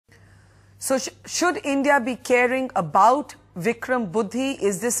So should India be caring about Vikram Buddhi?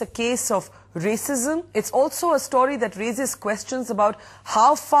 Is this a case of racism? It's also a story that raises questions about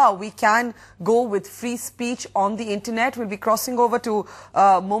how far we can go with free speech on the internet. We'll be crossing over to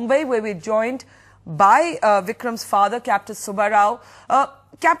Mumbai, where we're joined by Vikram's father, Captain Subbarao.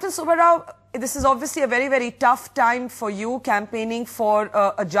 Captain Subbarao, this is obviously a very, very tough time for you, campaigning for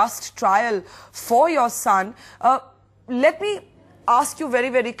a just trial for your son. Let me ask you very,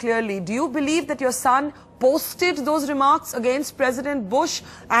 very clearly, do you believe that your son posted those remarks against President Bush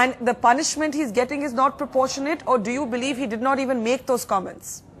and the punishment he's getting is not proportionate, or do you believe he did not even make those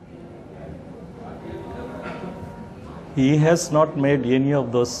comments? He has not made any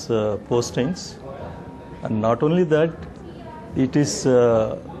of those postings, and not only that, it is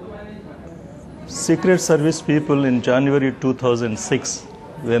Secret Service people in January 2006,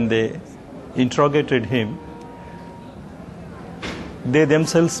 when they interrogated him, they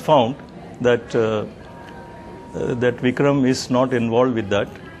themselves found that that Vikram is not involved with that.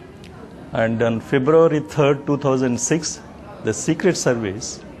 And on February 3rd, 2006, the Secret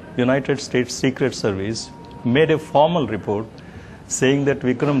Service, United States Secret Service, made a formal report saying that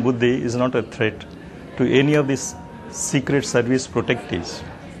Vikram Buddhi is not a threat to any of these Secret Service protectees.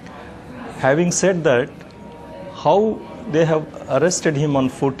 Having said that, how they have arrested him on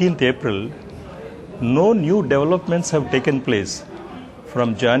 14th April, no new developments have taken place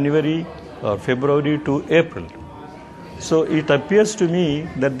from January or February to April. So it appears to me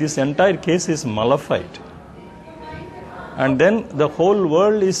that this entire case is nullified. And then the whole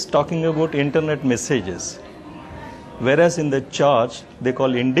world is talking about internet messages. Whereas in the charge they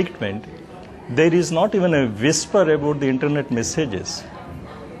call indictment, there is not even a whisper about the internet messages.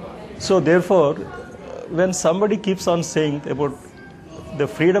 So therefore, when somebody keeps on saying about the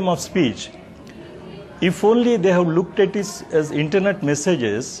freedom of speech, if only they have looked at it as internet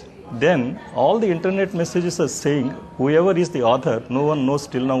messages, then all the internet messages are saying whoever is the author, no one knows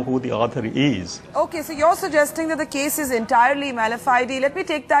till now who the author is. Okay, so you're suggesting that the case is entirely mala-fide. Let me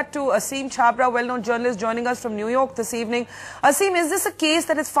take that to Aseem Chhabra, well-known journalist joining us from New York this evening. Aseem, is this a case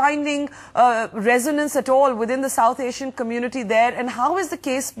that is finding resonance at all within the South Asian community there? And how is the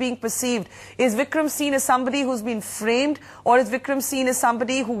case being perceived? Is Vikram seen as somebody who's been framed, or is Vikram seen as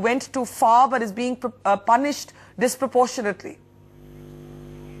somebody who went too far but is being punished disproportionately?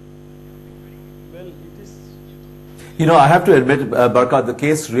 You know, I have to admit, Barkat, the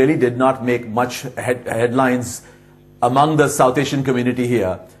case really did not make much headlines among the South Asian community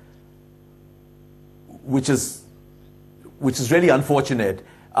here, which is really unfortunate.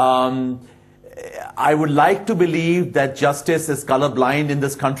 I would like to believe that justice is colorblind in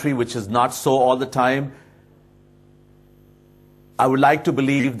this country, which is not so all the time. I would like to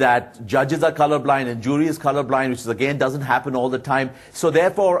believe that judges are colorblind and jury is colorblind, which is, again, doesn't happen all the time. So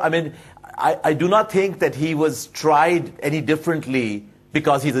therefore, I mean, I do not think that he was tried any differently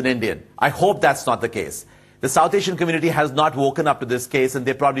because he's an Indian. I hope that's not the case. The South Asian community has not woken up to this case, and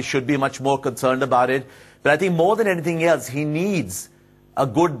they probably should be much more concerned about it. But I think more than anything else, he needs a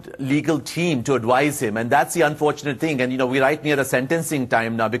good legal team to advise him, and that's the unfortunate thing. And, you know, we're right near the sentencing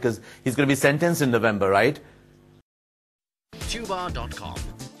time now because he's going to be sentenced in November, right? Tuba.com